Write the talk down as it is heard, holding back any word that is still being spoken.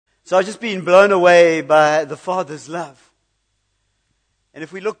So I've just been blown away by the Father's love. And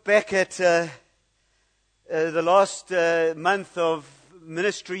if we look back at the last month of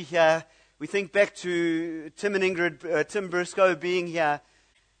ministry here, we think back to Tim and Ingrid, Tim Briscoe being here,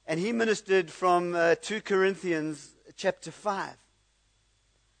 and he ministered from 2 Corinthians chapter 5.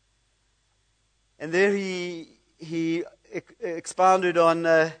 And there he expounded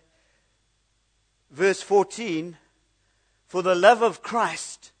on verse 14, for the love of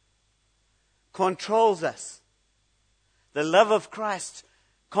Christ controls us. The love of Christ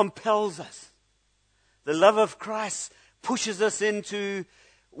compels us. The love of Christ pushes us into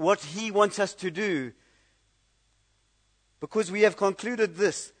what He wants us to do. Because we have concluded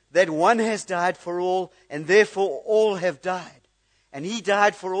this, that one has died for all, and therefore all have died. And He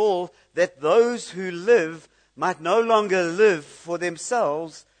died for all, that those who live might no longer live for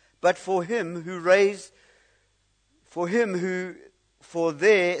themselves, but for Him who for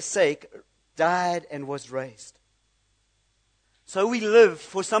their sake died and was raised. So we live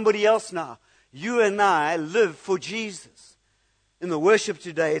for somebody else now. You and I live for Jesus. In the worship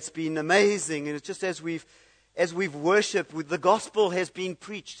today, it's been amazing, and it's just as we've worshipped, the gospel has been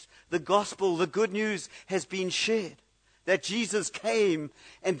preached. The gospel, the good news has been shared. That Jesus came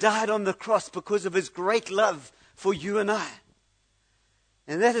and died on the cross because of His great love for you and I.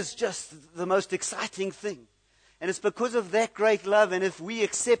 And that is just the most exciting thing. And it's because of that great love, and if we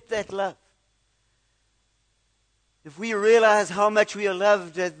accept that love, if we realize how much we are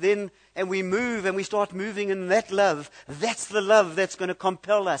loved, then and we move and we start moving in that love, that's the love that's going to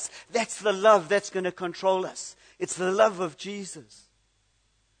compel us. That's the love that's going to control us. It's the love of Jesus.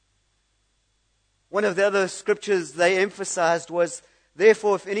 One of the other scriptures they emphasized was,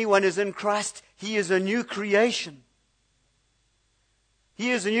 therefore, if anyone is in Christ, he is a new creation.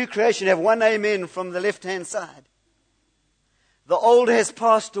 He is a new creation. Have one amen from the left-hand side. The old has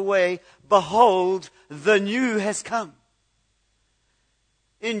passed away. Behold, the new has come.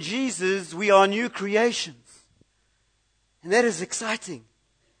 In Jesus, we are new creations. And that is exciting.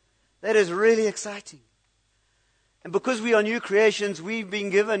 That is really exciting. And because we are new creations, we've been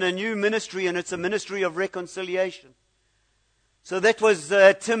given a new ministry, and it's a ministry of reconciliation. So that was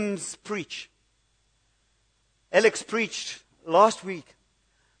Tim's preach. Alex preached last week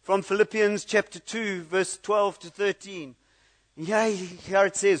from Philippians chapter 2, verse 12 to 13. Here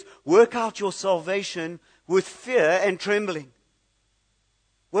it says, work out your salvation with fear and trembling.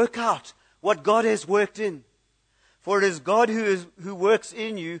 Work out what God has worked in. For it is God who works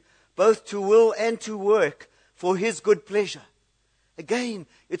in you, both to will and to work for His good pleasure. Again,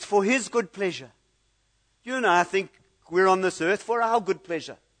 it's for His good pleasure. You and I think we're on this earth for our good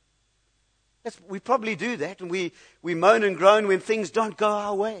pleasure. We probably do that, and we moan and groan when things don't go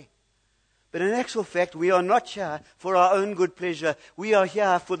our way. But in actual fact, we are not here for our own good pleasure. We are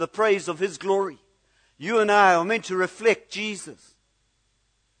here for the praise of His glory. You and I are meant to reflect Jesus.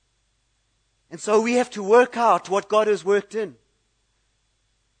 And so we have to work out what God has worked in.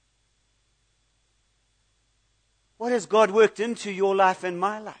 What has God worked into your life and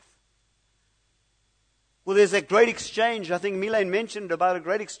my life? Well, there's a great exchange. I think Milan mentioned about a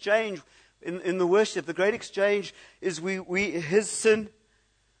great exchange in the worship. The great exchange is His sin,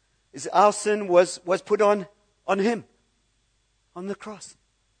 our sin was put on Him, on the cross.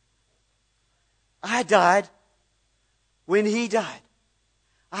 I died when He died.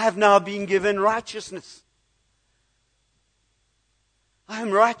 I have now been given righteousness. I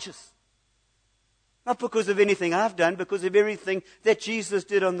am righteous. Not because of anything I've done, because of everything that Jesus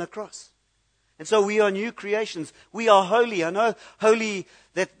did on the cross. And so we are new creations. We are holy. I know holy,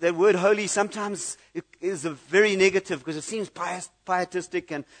 that word holy sometimes is a very negative because it seems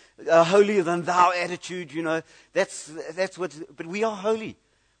pietistic and holier than thou attitude, you know. That's what, but we are holy.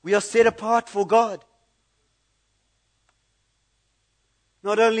 We are set apart for God.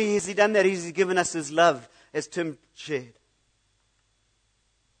 Not only has He done that, He's given us His love, as Tim shared.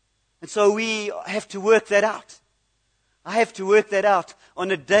 And so we have to work that out. I have to work that out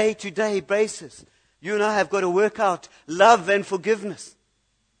on a day-to-day basis. You and I have got to work out love and forgiveness.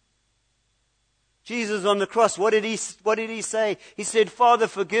 Jesus on the cross, what did he say? He said, Father,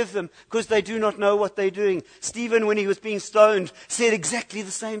 forgive them, because they do not know what they're doing. Stephen, when he was being stoned, said exactly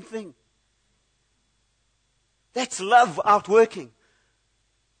the same thing. That's love outworking.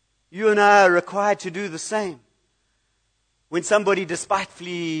 You and I are required to do the same. When somebody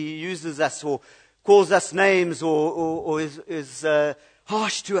despitefully uses us or calls us names or is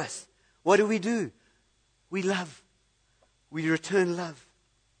harsh to us, what do? We love. We return love.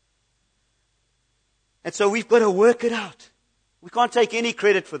 And so we've got to work it out. We can't take any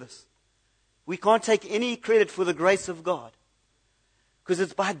credit for this. We can't take any credit for the grace of God. Because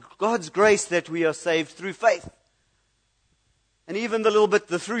it's by God's grace that we are saved through faith. And even the little bit,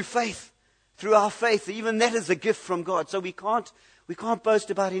 the through faith, through our faith, even that is a gift from God. So we can't boast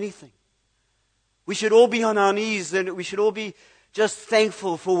about anything. We should all be on our knees and we should all be just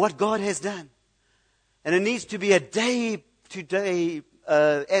thankful for what God has done. And it needs to be a day-to-day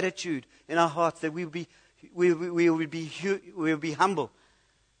attitude in our hearts that we will be humble.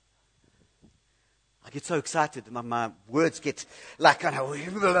 I get so excited. My words get like, I know,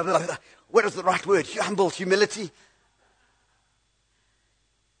 what is the right word? Humble, humility.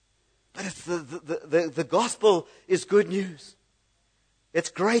 But it's the gospel is good news.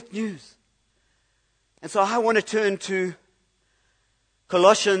 It's great news. And so I want to turn to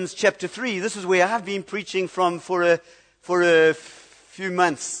Colossians chapter 3. This is where I've been preaching from for a few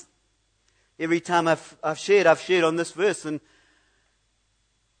months. Every time I've shared on this verse in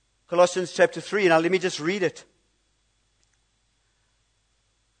Colossians chapter 3. Now let me just read it.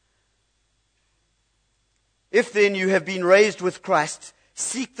 If then you have been raised with Christ,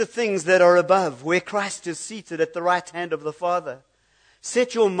 seek the things that are above, where Christ is seated at the right hand of the Father.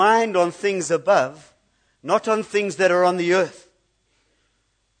 Set your mind on things above, not on things that are on the earth.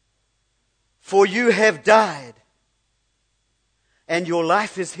 For you have died, and your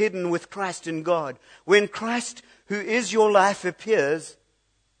life is hidden with Christ in God. When Christ, who is your life, appears,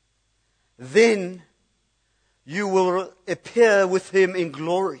 then you will appear with Him in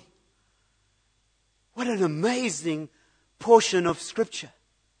glory. What an amazing portion of Scripture.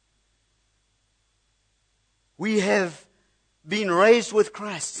 We have been raised with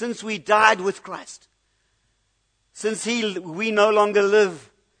Christ, since we died with Christ. Since we no longer live,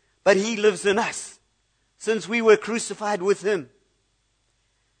 but He lives in us. Since we were crucified with Him.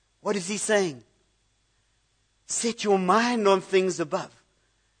 What is He saying? Set your mind on things above.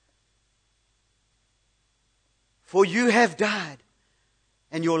 For you have died,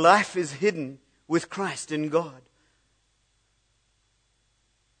 and your life is hidden with Christ in God.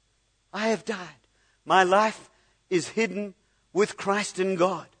 I have died. My life is hidden with Christ in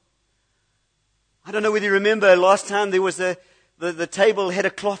God. I don't know whether you remember last time there was the table had a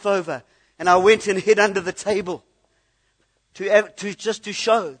cloth over, and I went and hid under the table to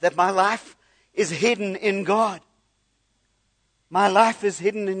show that my life is hidden in God. My life is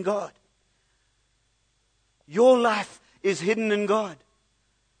hidden in God. Your life is hidden in God.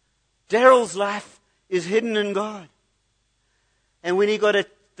 Daryl's life is hidden in God. And when they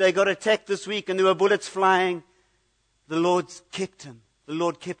got attacked this week and there were bullets flying, the Lord kept him. The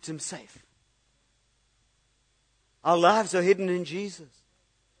Lord kept him safe. Our lives are hidden in Jesus.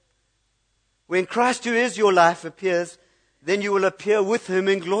 When Christ, who is your life, appears, then you will appear with Him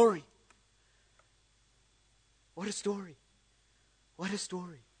in glory. What a story. What a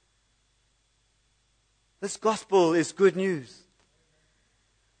story. This gospel is good news.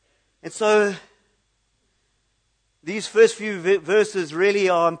 And so, these first few verses really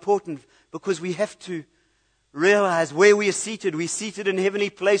are important because we have to realize where we are seated. We're seated in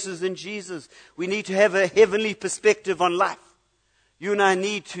heavenly places in Jesus. We need to have a heavenly perspective on life. You and I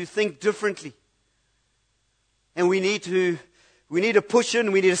need to think differently. And we need to push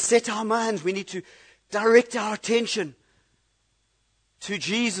in, we need to set our minds, we need to direct our attention to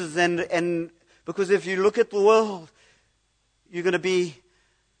Jesus. And because if you look at the world, you're going to be,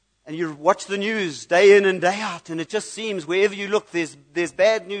 and you watch the news day in and day out, and it just seems wherever you look, there's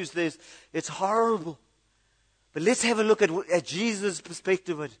bad news, it's horrible. But let's have a look at Jesus'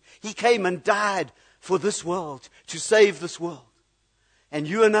 perspective of it. He came and died for this world, to save this world. And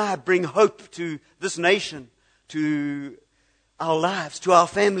you and I bring hope to this nation, to our lives, to our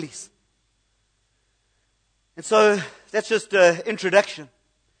families. And so that's just an introduction.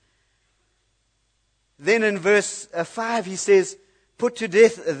 Then in verse 5 he says, put to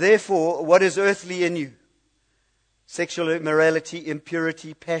death therefore what is earthly in you. Sexual immorality,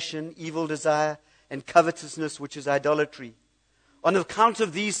 impurity, passion, evil desire, and covetousness, which is idolatry. On account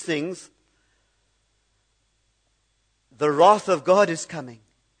of these things, the wrath of God is coming.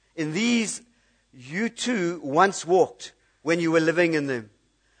 In these you too once walked when you were living in them.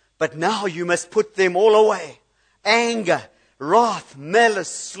 But now you must put them all away. Anger, wrath, malice,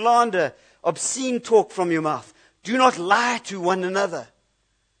 slander, obscene talk from your mouth. Do not lie to one another,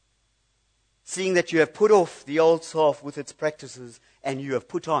 seeing that you have put off the old self with its practices, and you have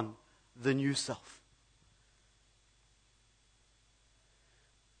put on the new self.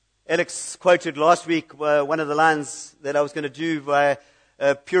 Alex quoted last week one of the lines that I was going to do by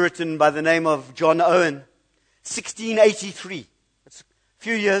a Puritan by the name of John Owen, 1683. That's a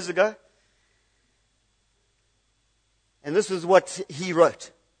few years ago. And this is what he wrote.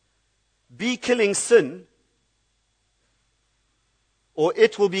 Be killing sin or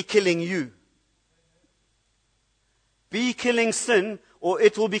it will be killing you. Be killing sin, or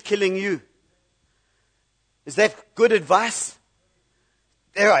it will be killing you. Is that good advice?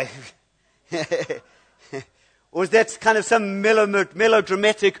 There I... Or is that kind of some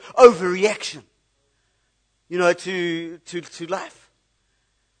melodramatic overreaction, to life?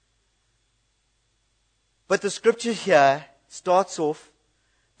 But the scripture here starts off,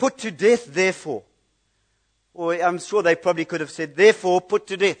 put to death, therefore. Or I'm sure they probably could have said, therefore, put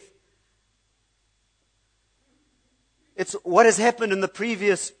to death. It's what has happened in the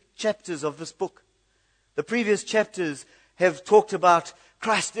previous chapters of this book. The previous chapters have talked about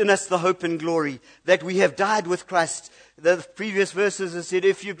Christ in us, the hope and glory, that we have died with Christ. The previous verses have said,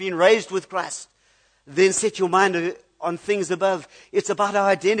 if you've been raised with Christ, then set your mind on things above. It's about our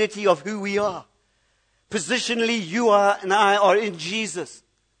identity of who we are. Positionally, you are and I are in Jesus.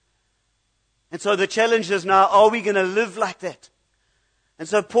 And so the challenge is now, are we going to live like that? And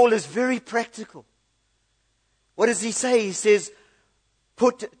so Paul is very practical. What does he say? He says,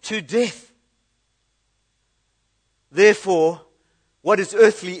 put to death, therefore, what is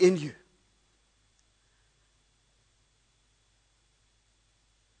earthly in you.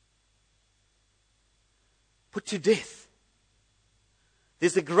 Put to death.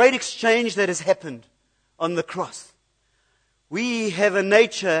 There's a great exchange that has happened on the cross. We have a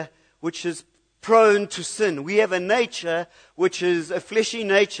nature which is prone to sin. We have a nature which is a fleshy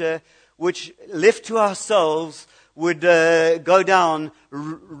nature which, left to ourselves, would go down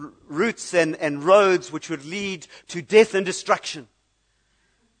routes and roads which would lead to death and destruction.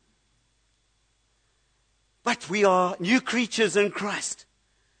 But we are new creatures in Christ.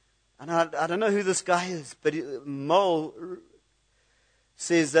 And I don't know who this guy is, but Mole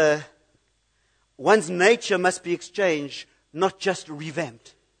says one's nature must be exchanged, not just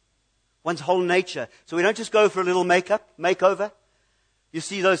revamped. One's whole nature. So we don't just go for a little makeover. You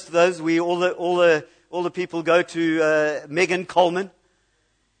see those all the people go to Megan Coleman,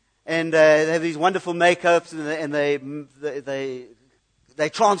 and they have these wonderful makeups, and they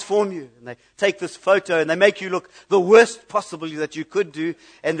transform you, and they take this photo and they make you look the worst possible that you could do,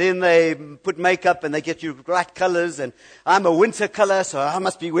 and then they put makeup and they get you bright colors, and I'm a winter color, so I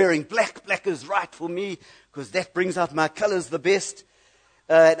must be wearing black. Black is right for me because that brings out my colors the best.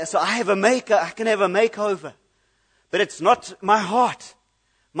 So I can have a makeover, but it's not my heart.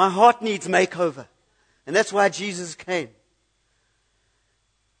 My heart needs makeover. And that's why Jesus came.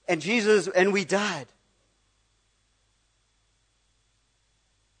 And we died.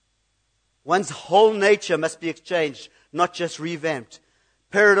 One's whole nature must be exchanged, not just revamped.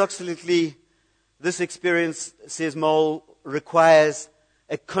 Paradoxically, this experience, says Mole, requires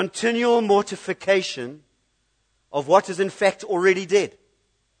a continual mortification of what is in fact already dead.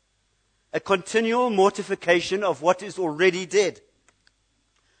 A continual mortification of what is already dead.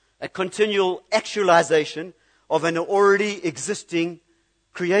 A continual actualization of an already existing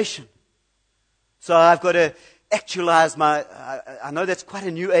creation. So I've got to actualize I know that's quite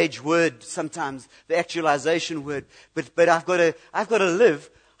a new age word sometimes, the actualization word, but I've got to live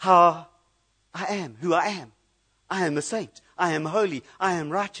how I am, who I am. I am a saint. I am holy. I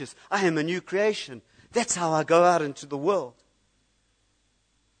am righteous. I am a new creation. That's how I go out into the world.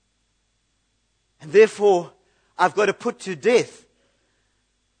 And therefore, I've got to put to death.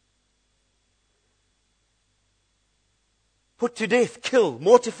 Put to death, kill,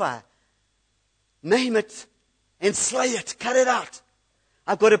 mortify, name it, and slay it, cut it out.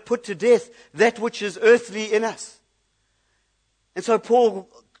 I've got to put to death that which is earthly in us. And so Paul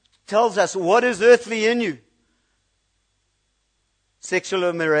tells us, what is earthly in you? Sexual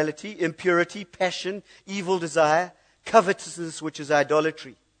immorality, impurity, passion, evil desire, covetousness, which is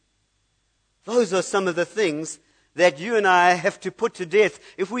idolatry. Those are some of the things that you and I have to put to death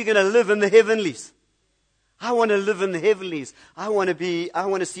if we're going to live in the heavenlies. I want to live in the heavenlies. I want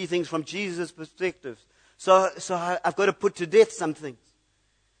to see things from Jesus' perspective. So I've got to put to death some things.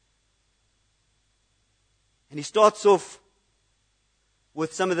 And he starts off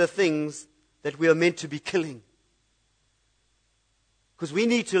with some of the things that we are meant to be killing. Because we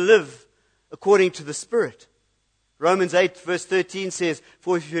need to live according to the Spirit. Romans 8 verse 13 says,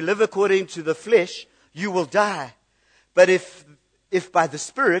 for if you live according to the flesh, you will die. But if by the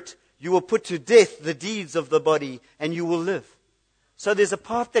Spirit, you will put to death the deeds of the body, and you will live. So there's a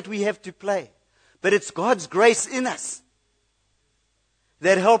part that we have to play. But it's God's grace in us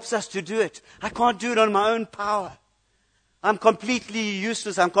that helps us to do it. I can't do it on my own power. I'm completely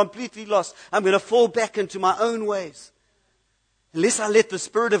useless. I'm completely lost. I'm going to fall back into my own ways. Unless I let the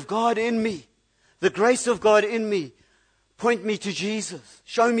Spirit of God in me, the grace of God in me, point me to Jesus.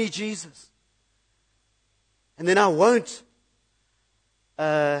 Show me Jesus. And then I won't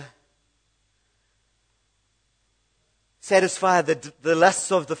satisfy the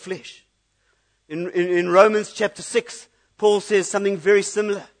lusts of the flesh. In Romans chapter 6, Paul says something very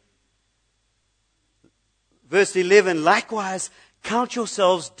similar. Verse 11, likewise, count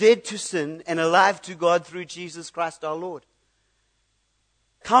yourselves dead to sin and alive to God through Jesus Christ our Lord.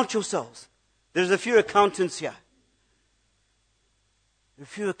 Count yourselves. There's a few accountants here. A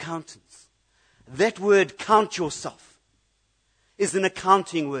few accountants. That word, count yourself, is an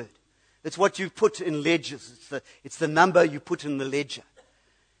accounting word. It's what you put in ledgers. It's the number you put in the ledger.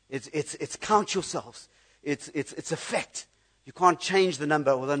 It's count yourselves. It's a fact. You can't change the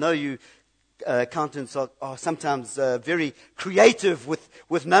number. Well, I know you accountants are sometimes very creative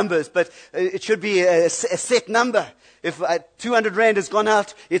with numbers, but it should be a set number. If 200 rand has gone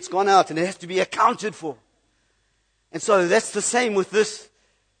out, it's gone out, and it has to be accounted for. And so that's the same with this.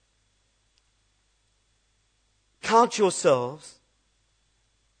 Count yourselves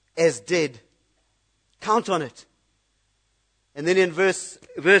as dead. Count on it. And then in verse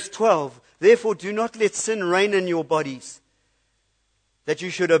 12, therefore do not let sin reign in your bodies, that you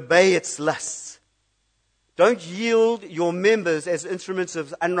should obey its lusts. Don't yield your members as instruments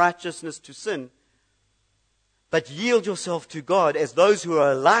of unrighteousness to sin, but yield yourself to God as those who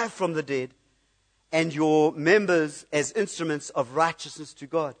are alive from the dead, and your members as instruments of righteousness to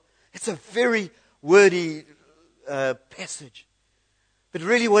God. It's a very wordy passage. But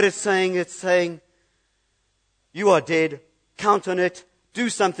really what it's saying, you are dead, count on it, do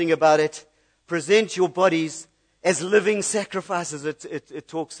something about it, present your bodies as living sacrifices. It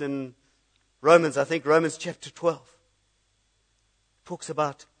talks in Romans, I think Romans chapter 12. It talks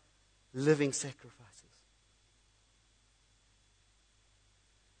about living sacrifices.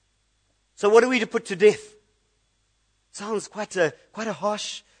 So what are we to put to death? Sounds quite a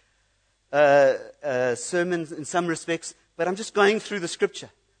harsh sermon in some respects, but I'm just going through the scripture,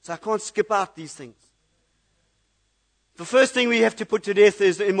 so I can't skip out these things. The first thing we have to put to death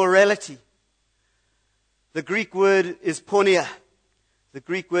is immorality. The Greek word is porneia, the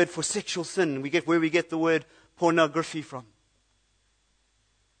Greek word for sexual sin. We get where we get the word pornography from.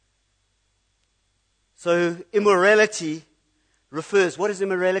 So immorality refers, what does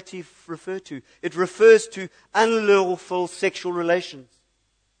immorality refer to? It refers to unlawful sexual relations.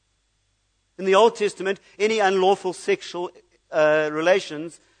 In the Old Testament, any unlawful sexual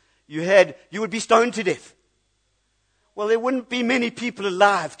relations you would be stoned to death. Well, there wouldn't be many people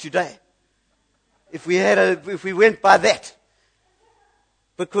alive today if we went by that.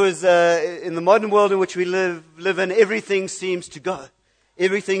 Because in the modern world in which we live in, everything seems to go.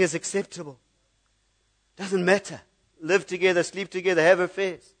 Everything is acceptable. Doesn't matter. Live together, sleep together, have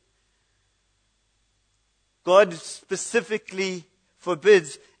affairs. God specifically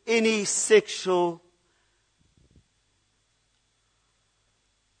forbids any sexual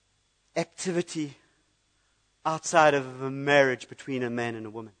activity outside of a marriage between a man and a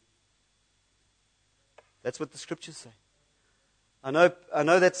woman. That's what the scriptures say. I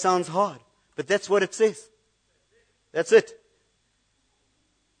know that sounds hard, but that's what it says. That's it.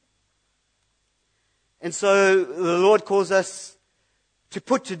 And so the Lord calls us to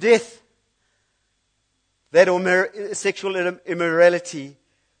put to death that sexual immorality,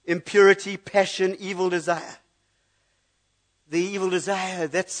 impurity, passion, evil desire. The evil desire,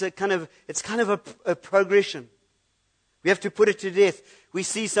 it's kind of a progression. We have to put it to death. We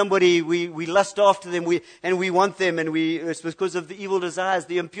see somebody, we lust after them, we want them, and it's because of the evil desires,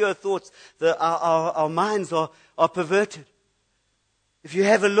 the impure thoughts. Our minds are perverted. If you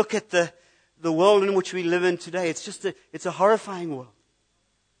have a look at the world in which we live in today, it's a horrifying world.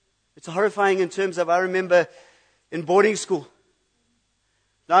 It's horrifying in terms of, I remember in boarding school.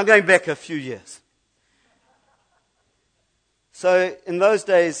 Now I'm going back a few years. So in those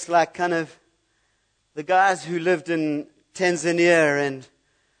days, like kind of the guys who lived in Tanzania and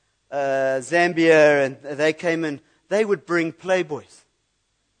Zambia, and they came in, they would bring Playboys.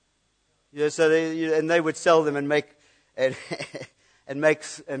 So they would sell them and make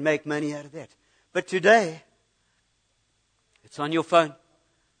money out of that. But today, it's on your phone.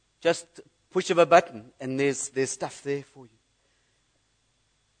 Just push of a button, and there's stuff there for you.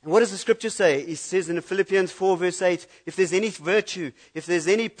 And what does the scripture say? It says in Philippians 4 verse 8, if there's any virtue, if there's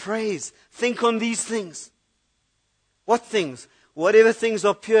any praise, think on these things. What things? Whatever things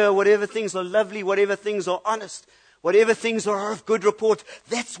are pure, whatever things are lovely, whatever things are honest, whatever things are of good report,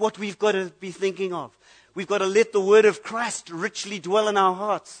 that's what we've got to be thinking of. We've got to let the word of Christ richly dwell in our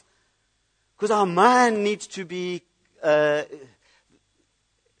hearts. Because our mind needs to be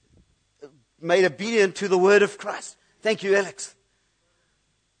made obedient to the word of Christ. Thank you, Alex.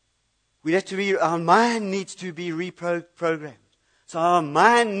 Our mind needs to be reprogrammed. So our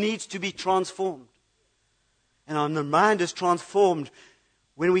mind needs to be transformed. And our mind is transformed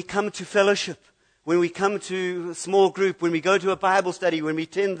when we come to fellowship, when we come to a small group, when we go to a Bible study, when we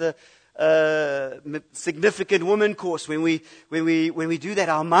attend the significant woman course, when we do that,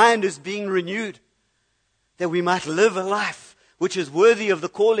 our mind is being renewed, that we might live a life which is worthy of the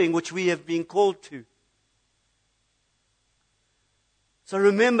calling which we have been called to. So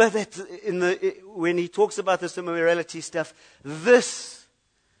remember that when he talks about this immorality stuff, this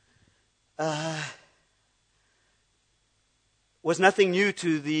was nothing new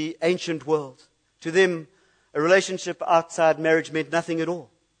to the ancient world. To them, a relationship outside marriage meant nothing at all.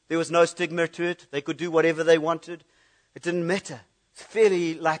 There was no stigma to it. They could do whatever they wanted. It didn't matter. It's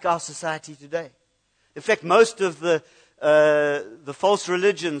fairly like our society today. In fact, most of the false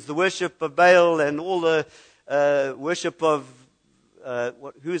religions, the worship of Baal and all the worship of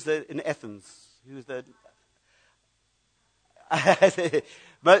in Athens? Who was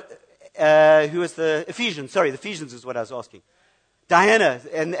the Ephesians? Sorry, the Ephesians is what I was asking. Diana,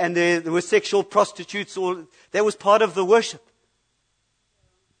 and there were sexual prostitutes. That was part of the worship.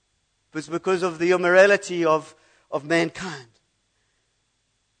 It was because of the immorality of mankind.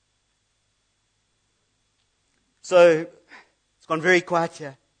 So, it's gone very quiet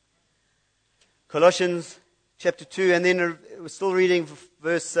here. Colossians chapter 2, and then we're still reading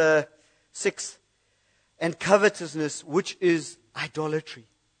verse 6. And covetousness, which is idolatry.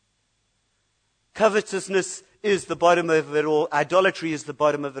 Covetousness is the bottom of it all. Idolatry is the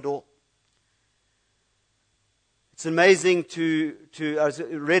bottom of it all. It's amazing I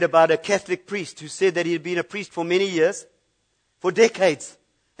read about a Catholic priest who said that he had been a priest for many years, for decades,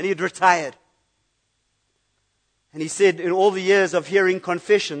 and he had retired. And he said, in all the years of hearing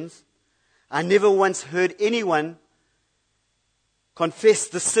confessions, I never once heard anyone confess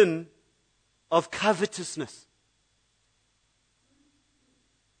the sin of covetousness.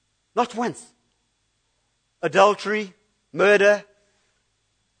 Not once. Adultery, murder,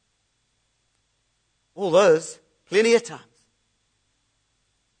 all those, plenty of times.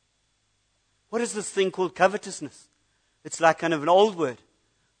 What is this thing called covetousness? It's like kind of an old word.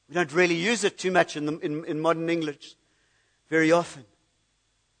 We don't really use it too much in modern English very often.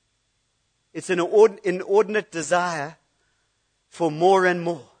 It's an inordinate desire for more and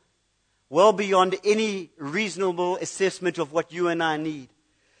more, well beyond any reasonable assessment of what you and I need.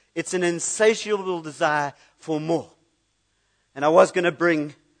 It's an insatiable desire for more. And I was going to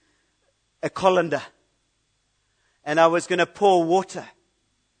bring a colander, and I was going to pour water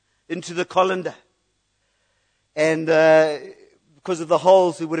into the colander, and because of the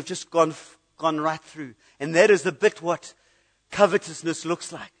holes, it would have just gone right through. And that is a bit what covetousness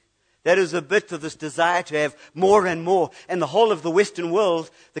looks like. That is a bit of this desire to have more and more. And the whole of the Western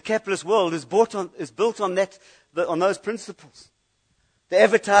world, the capitalist world, is built on that, on those principles. The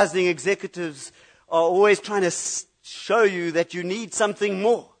advertising executives are always trying to show you that you need something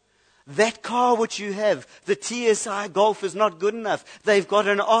more. That car which you have, the TSI Golf, is not good enough. They've got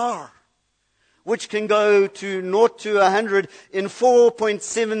an R, which can go to 0 to 100 in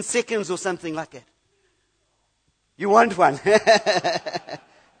 4.7 seconds or something like that. You want one?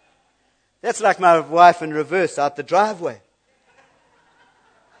 That's like my wife in reverse out the driveway.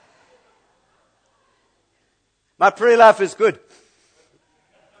 My prayer life is good.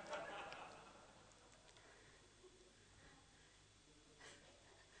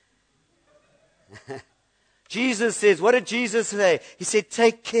 Jesus says, what did Jesus say? He said,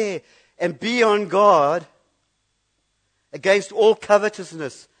 take care and be on guard against all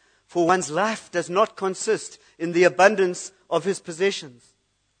covetousness, for one's life does not consist in the abundance of his possessions.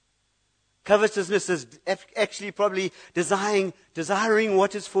 Covetousness is actually probably desiring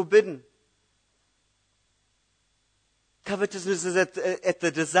what is forbidden. Covetousness is at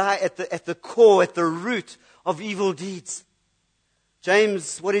the core, at the root of evil deeds.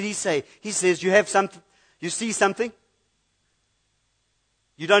 James, what did he say? He says, you see something,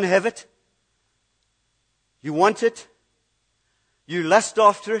 you don't have it, you want it, you lust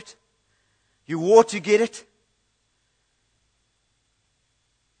after it, you war to get it.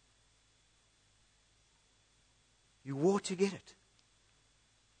 You war to get it.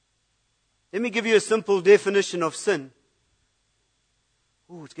 Let me give you a simple definition of sin.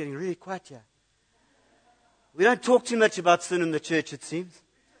 Oh, it's getting really quiet here. We don't talk too much about sin in the church, it seems.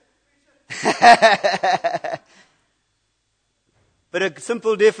 But a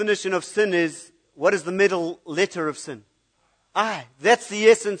simple definition of sin is, what is the middle letter of sin? I. That's the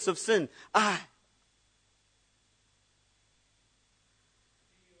essence of sin. I.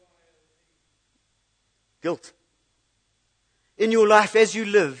 Guilt. In your life as you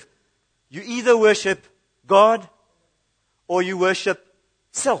live, you either worship God or you worship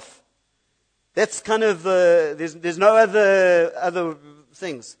self. That's kind of there's no other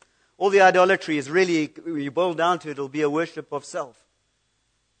things. All the idolatry is really, when you boil down to it, it'll be a worship of self.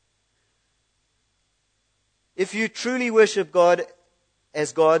 If you truly worship God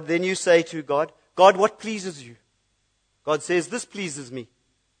as God, then you say to God, God, what pleases you? God says, this pleases me.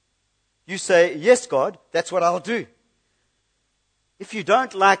 You say, yes, God, that's what I'll do. If you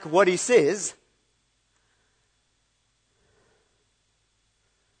don't like what He says,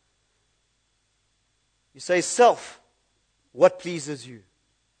 you say, self, what pleases you?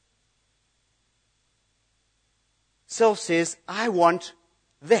 Self says, I want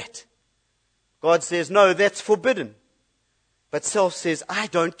that. God says, no, that's forbidden. But self says, I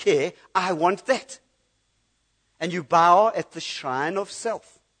don't care, I want that. And you bow at the shrine of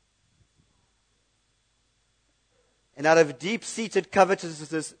self. And out of deep-seated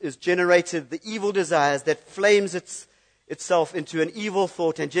covetousness is generated the evil desires that flames itself into an evil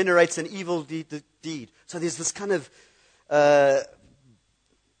thought and generates an evil deed. So there's this kind of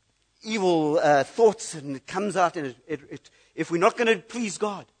evil thoughts, and it comes out. And if we're not going to please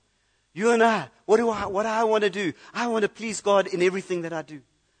God, you and I, what do I want to do? I want to please God in everything that I do,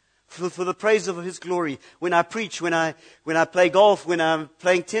 for the praise of His glory. When I preach, when I play golf, when I'm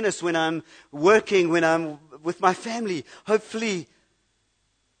playing tennis, when I'm working, when I'm with my family, hopefully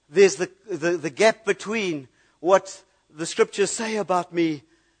there's the gap between what the Scriptures say about me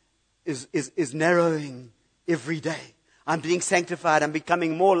is narrowing every day. I'm being sanctified. I'm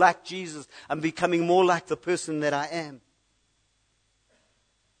becoming more like Jesus. I'm becoming more like the person that I am.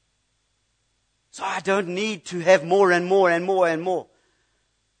 So I don't need to have more and more and more and more.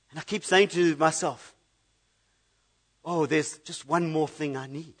 And I keep saying to myself, oh, there's just one more thing I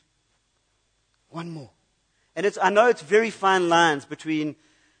need. One more. And I know it's very fine lines between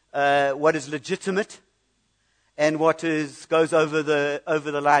what is legitimate and what goes over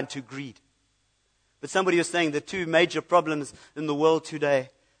the line to greed. But somebody was saying the two major problems in the world today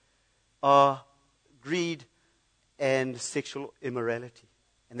are greed and sexual immorality.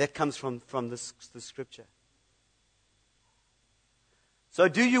 And that comes from the Scripture. So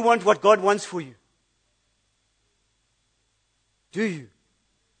do you want what God wants for you? Do you?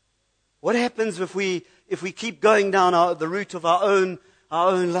 What happens if we keep going down the route of our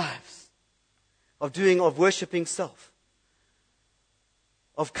own lives, of worshiping self,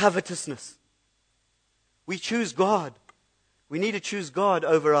 of covetousness? We choose God. We need to choose God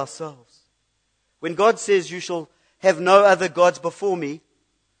over ourselves. When God says, you shall have no other gods before me,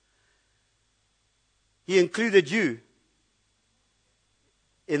 He included you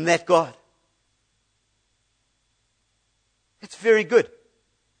in that God. It's very good.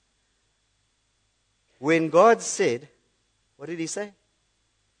 When God said, what did He say?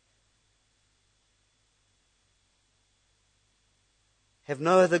 Have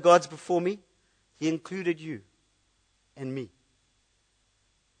no other gods before me. He included you and me.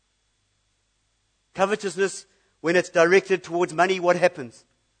 Covetousness, when it's directed towards money, what happens?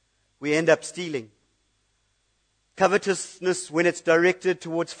 We end up stealing. Covetousness, when it's directed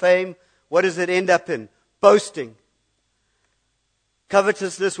towards fame, what does it end up in? Boasting.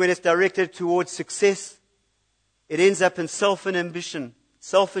 Covetousness, when it's directed towards success, it ends up in selfish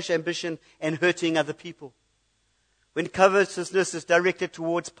ambition, and hurting other people. When covetousness is directed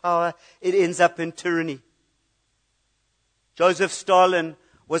towards power, it ends up in tyranny. Joseph Stalin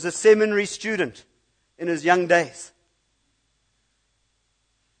was a seminary student in his young days.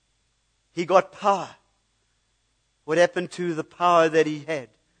 He got power. What happened to the power that he had?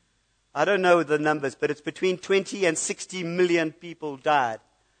 I don't know the numbers, but it's between 20 and 60 million people died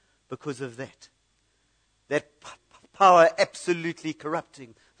because of that. That power absolutely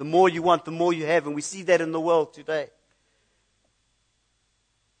corrupting. The more you want, the more you have. And we see that in the world today.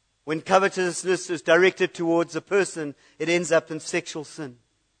 When covetousness is directed towards a person, it ends up in sexual sin.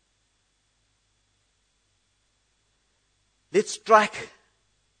 Let's strike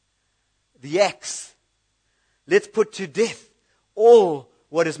the axe. Let's put to death all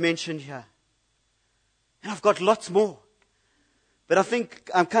what is mentioned here. And I've got lots more. But I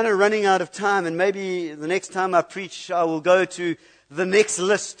think I'm kind of running out of time, and maybe the next time I preach, I will go to the next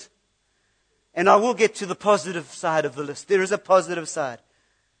list. And I will get to the positive side of the list. There is a positive side.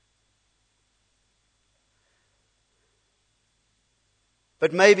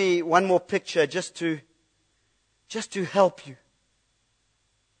 But maybe one more picture just to help you.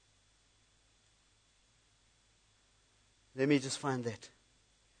 Let me just find that.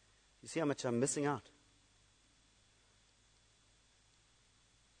 You see how much I'm missing out?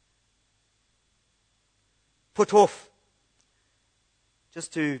 Put off.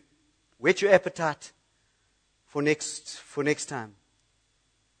 Just to whet your appetite for next time.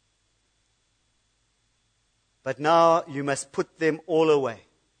 But now you must put them all away.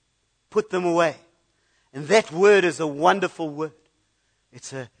 Put them away. And that word is a wonderful word.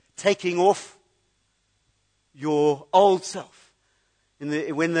 It's a taking off your old self.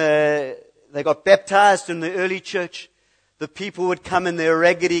 When they got baptized in the early church, the people would come in their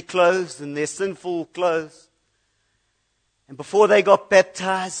raggedy clothes and their sinful clothes. And before they got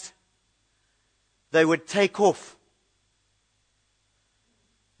baptized, they would take off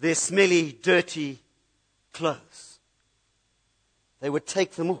their smelly, dirty clothes. They would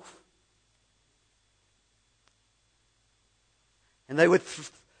take them off. And they would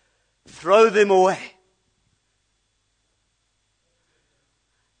throw them away.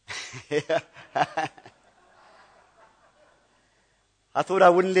 I thought I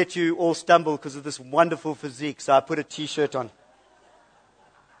wouldn't let you all stumble because of this wonderful physique, so I put a t-shirt on.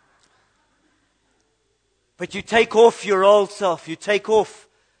 But you take off your old self, you take off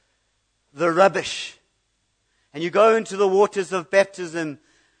the rubbish, and you go into the waters of baptism,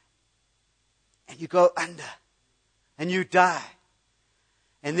 and you go under, and you die.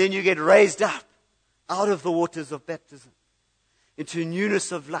 And then you get raised up out of the waters of baptism into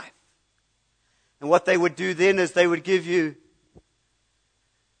newness of life. And what they would do then is they would give you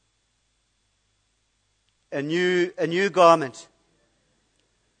a new garment.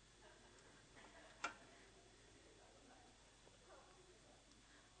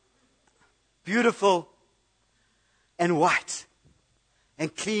 Beautiful and white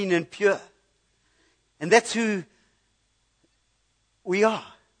and clean and pure. And that's who we are.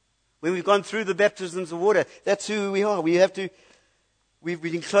 When we've gone through the baptisms of water, that's who we are. We've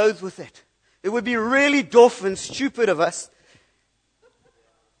been clothed with it. It would be really doff and stupid of us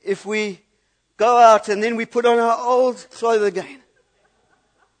if we go out and then we put on our old clothes again.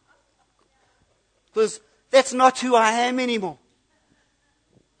 Because that's not who I am anymore.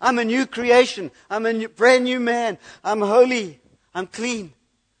 I'm a new creation. I'm a brand new man. I'm holy. I'm clean.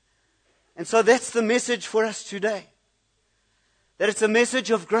 And so that's the message for us today. That it's a message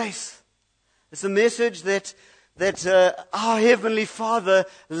of grace. It's a message that our Heavenly Father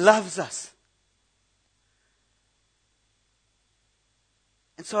loves us.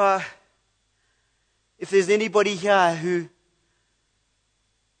 And so if there's anybody here who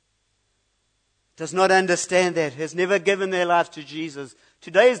does not understand that, has never given their life to Jesus,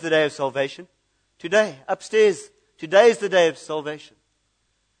 today is the day of salvation. Today, upstairs, today is the day of salvation.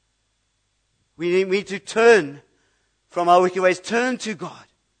 We need to turn from our wicked ways, turn to God,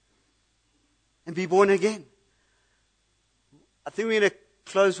 and be born again. I think we're going to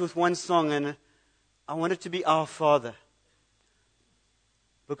close with one song, and I want it to be Our Father,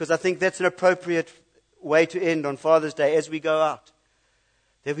 because I think that's an appropriate way to end on Father's Day as we go out.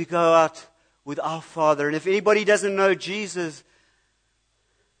 That we go out with Our Father. And if anybody doesn't know Jesus,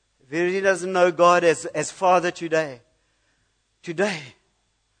 if anybody doesn't know God as Father today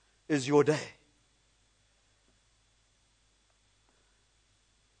is your day.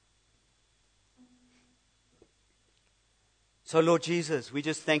 So, Lord Jesus, we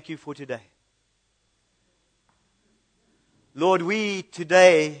just thank you for today. Lord, we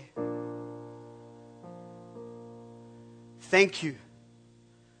today thank you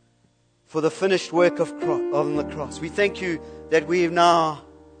for the finished work on the cross. We thank you that we now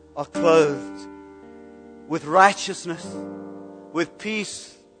are clothed with righteousness, with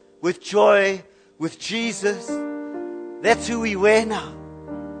peace, with joy, with Jesus. That's who we wear now.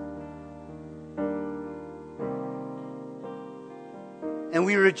 And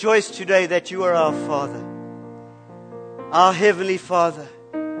we rejoice today that you are our Father, our Heavenly Father.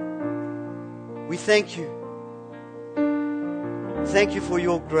 We thank you. Thank you for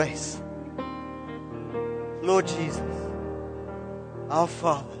your grace. Lord Jesus, our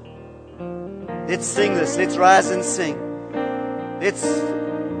Father. Let's sing this. Let's rise and sing. Let's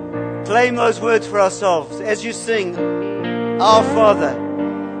claim those words for ourselves. As you sing, our Father,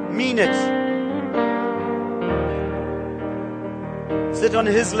 mean it. Sit on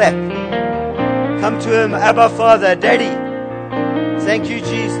His lap. Come to Him, Abba Father, Daddy. Thank you,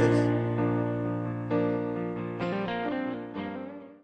 Jesus.